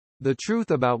The Truth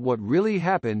About What Really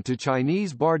Happened to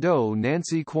Chinese Bardot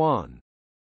Nancy Kwan.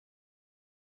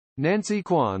 Nancy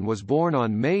Kwan was born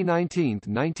on May 19,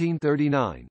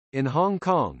 1939, in Hong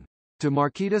Kong, to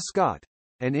Marquita Scott,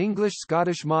 an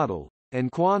English-Scottish model,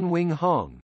 and Kwan Wing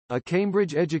Hong, a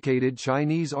Cambridge-educated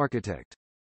Chinese architect.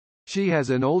 She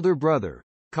has an older brother,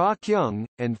 Ka Kyung,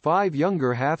 and 5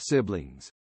 younger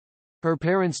half-siblings. Her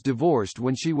parents divorced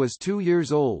when she was 2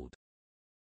 years old.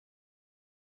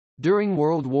 During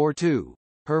World War II,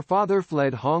 her father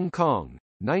fled Hong Kong,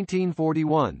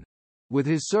 1941, with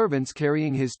his servants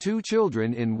carrying his 2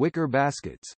 children in wicker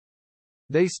baskets.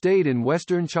 They stayed in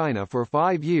western China for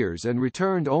 5 years and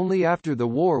returned only after the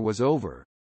war was over.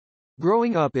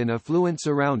 Growing up in affluent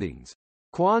surroundings,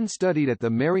 Kwan studied at the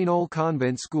Maryknoll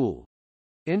Convent School.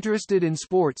 Interested in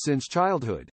sports since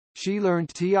childhood, she learned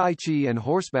Tai Chi and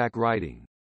horseback riding.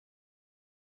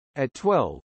 At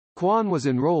 12, Kwan was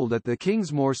enrolled at the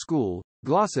Kingsmore School,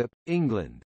 Glossop,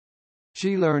 England.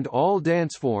 She learned all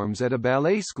dance forms at a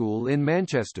ballet school in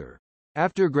Manchester.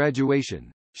 After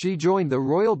graduation, she joined the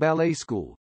Royal Ballet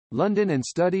School, London, and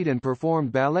studied and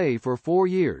performed ballet for 4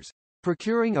 years,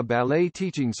 procuring a ballet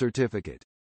teaching certificate.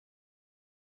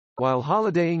 While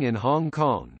holidaying in Hong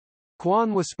Kong,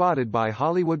 Kwan was spotted by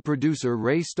Hollywood producer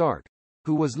Ray Stark,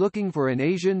 who was looking for an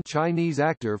Asian Chinese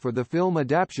actor for the film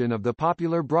adaptation of the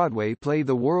popular Broadway play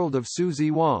The World of Susie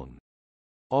Wong.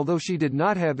 Although she did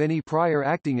not have any prior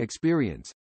acting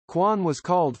experience, Kwan was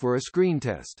called for a screen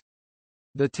test.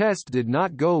 The test did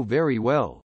not go very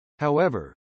well.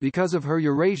 However, because of her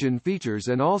Eurasian features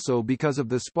and also because of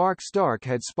the spark Stark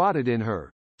had spotted in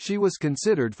her, she was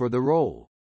considered for the role.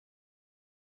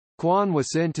 Kwan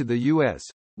was sent to the U.S.,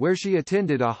 where she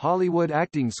attended a Hollywood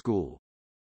acting school.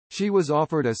 She was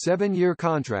offered a 7-year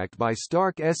contract by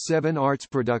Stark's 7 Arts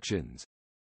Productions.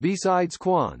 Besides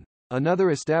Kwan,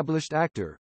 another established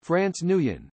actor, France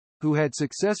Nguyen, who had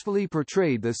successfully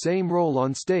portrayed the same role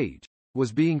on stage,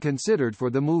 was being considered for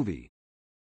the movie.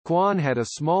 Kwan had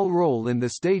a small role in the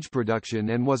stage production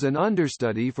and was an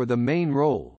understudy for the main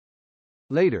role.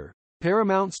 Later,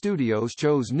 Paramount Studios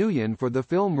chose Nguyen for the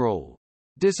film role.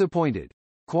 Disappointed,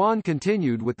 Kwan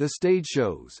continued with the stage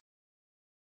shows.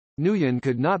 Nguyen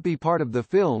could not be part of the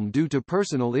film due to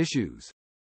personal issues.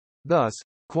 Thus,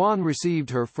 Kwan received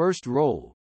her first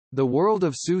role, The World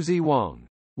of Susie Wong,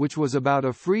 which was about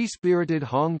a free-spirited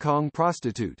Hong Kong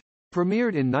prostitute,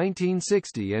 premiered in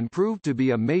 1960 and proved to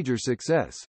be a major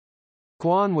success.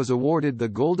 Kwan was awarded the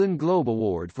Golden Globe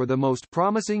Award for the Most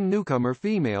Promising Newcomer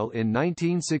Female in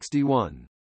 1961.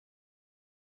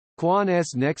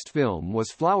 Kwan's next film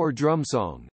was Flower Drum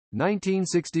Song,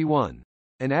 1961,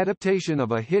 an adaptation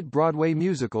of a hit Broadway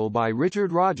musical by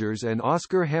Richard Rodgers and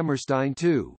Oscar Hammerstein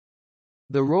II.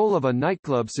 The role of a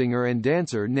nightclub singer and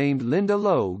dancer named Linda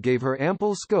Lowe gave her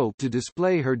ample scope to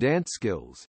display her dance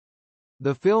skills.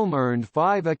 The film earned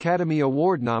 5 Academy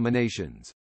Award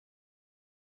nominations.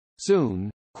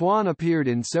 Soon, Kwan appeared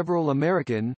in several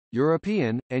American,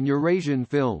 European, and Eurasian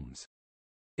films.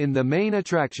 In The Main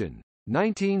Attraction,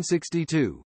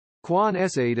 1962, Kwan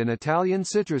essayed an Italian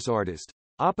citrus artist,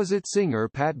 opposite singer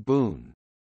Pat Boone.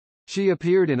 She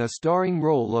appeared in a starring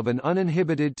role of an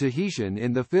uninhibited Tahitian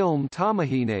in the film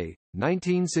Tamahine,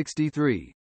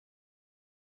 1963.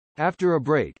 After a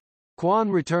break,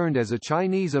 Kwan returned as a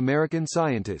Chinese-American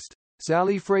scientist,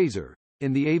 Sally Fraser,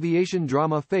 in the aviation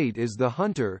drama Fate is the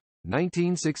Hunter,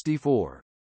 1964.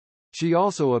 She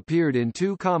also appeared in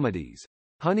 2 comedies,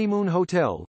 Honeymoon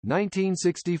Hotel,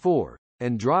 1964,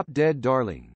 and Drop Dead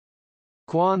Darling.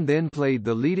 Kwan then played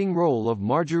the leading role of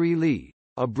Marjorie Lee,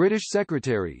 a British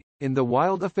secretary, in The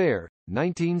Wild Affair,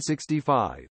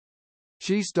 1965.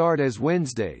 She starred as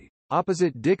Wednesday,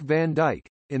 opposite Dick Van Dyke,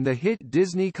 in the hit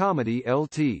Disney comedy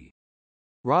L.T.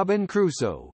 Robin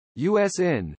Crusoe,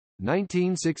 USN,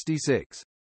 1966.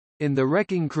 In The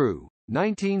Wrecking Crew,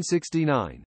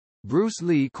 1969, Bruce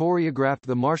Lee choreographed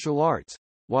the martial arts,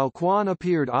 while Kwan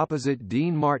appeared opposite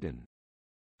Dean Martin.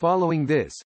 Following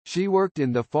this, she worked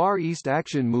in the Far East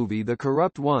action movie The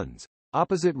Corrupt Ones,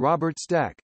 opposite Robert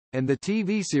Stack, and the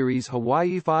TV series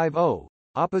Hawaii Five-0,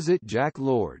 opposite Jack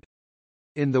Lord.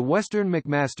 In The Western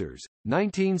McMasters,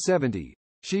 1970,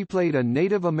 she played a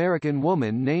Native American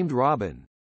woman named Robin.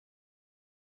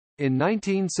 In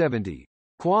 1970,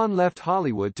 Kwan left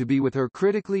Hollywood to be with her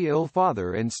critically ill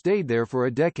father and stayed there for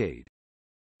a decade.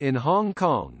 In Hong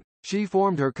Kong, she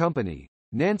formed her company,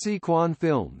 Nancy Kwan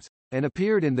Films, and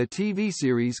appeared in the TV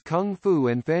series Kung Fu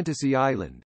and Fantasy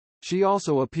Island. She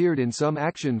also appeared in some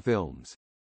action films.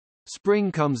 Spring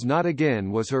Comes Not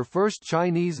Again was her first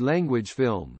Chinese-language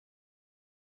film.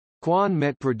 Kwan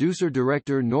met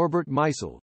producer-director Norbert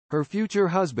Meisel, her future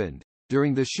husband,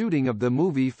 during the shooting of the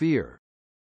movie Fear.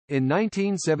 In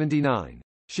 1979,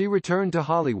 she returned to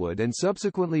Hollywood and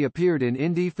subsequently appeared in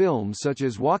indie films such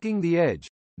as Walking the Edge,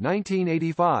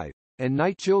 1985, and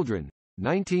Night Children,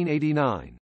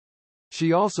 1989.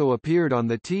 She also appeared on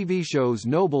the TV shows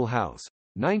Noble House,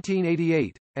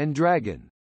 1988, and Dragon: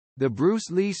 The Bruce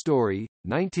Lee Story,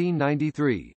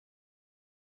 1993.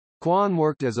 Kwan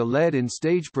worked as a lead in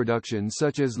stage productions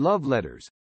such as Love Letters,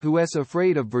 Who's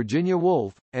Afraid of Virginia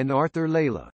Woolf, and Arthur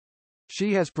Layla.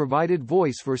 She has provided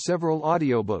voice for several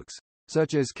audiobooks,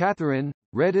 such as Catherine,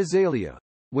 Red Azalea,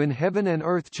 When Heaven and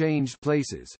Earth Changed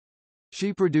Places.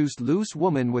 She produced Loose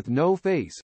Woman with No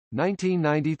Face,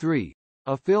 1993,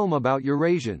 a film about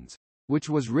Eurasians, which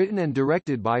was written and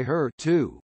directed by her,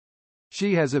 too.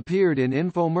 She has appeared in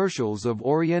infomercials of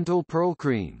Oriental Pearl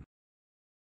Cream.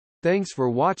 Thanks for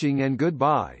watching and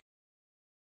goodbye.